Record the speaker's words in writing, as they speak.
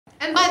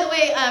And by the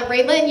way,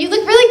 Raylan, you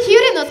look really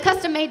cute in those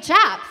custom-made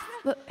chaps.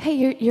 Look,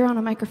 hey, you're on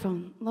a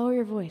microphone. Lower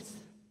your voice.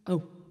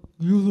 Oh,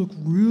 you look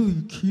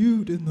really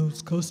cute in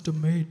those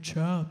custom-made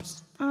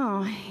chaps.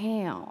 Oh,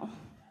 hell.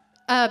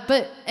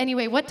 But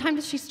anyway, what time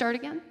does she start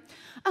again?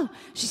 Oh,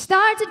 she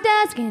starts at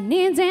dusk and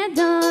ends at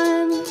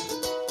dawn.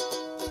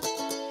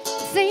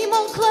 Same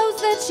old clothes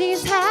that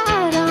she's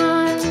had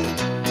on.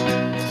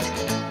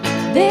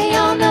 They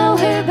all know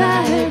her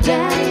by her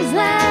daddy's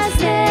last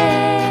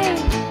name.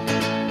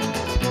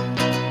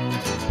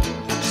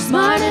 She's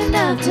smart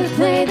enough to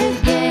play the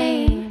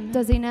game.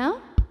 Does he know?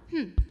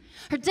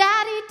 Her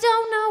daddy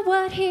don't know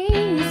what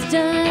he's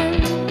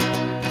done.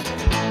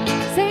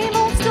 Same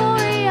old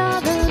story,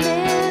 all the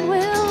men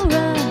will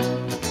run.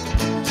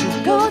 She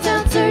goes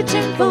out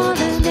searching for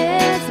the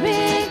next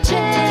big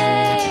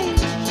change.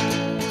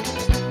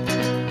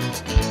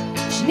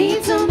 She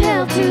needs some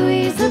help to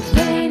ease the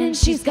pain, and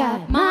she's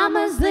got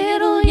mama's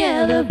little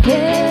yellow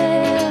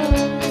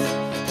pills,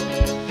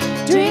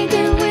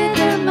 drinking with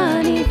her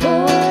money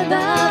for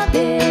the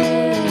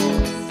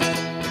bills.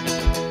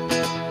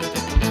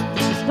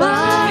 She's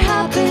bar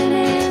hopping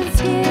and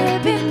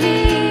skipping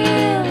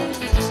meals,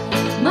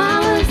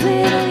 mama's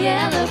little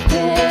yellow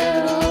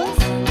pills.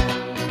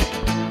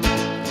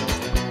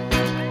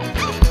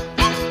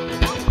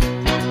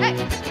 Hey.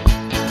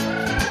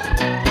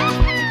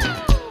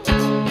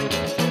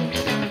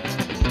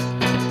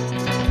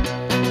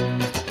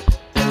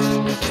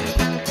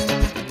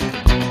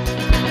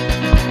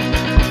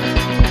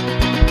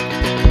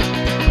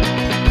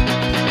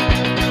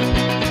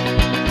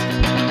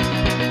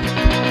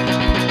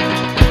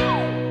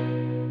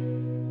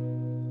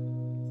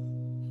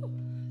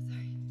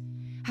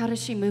 How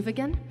does she move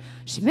again?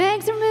 She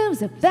makes her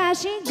moves up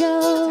as she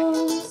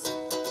goes.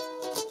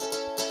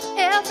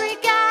 Every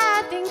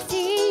guy thinks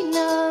he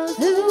knows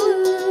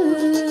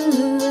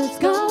what's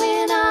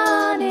going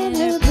on in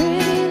her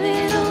pretty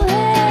little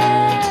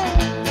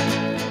head.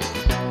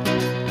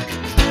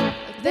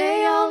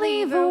 They all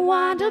leave her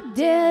wound up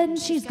dead, and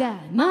she's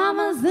got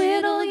mama's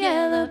little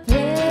yellow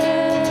pill.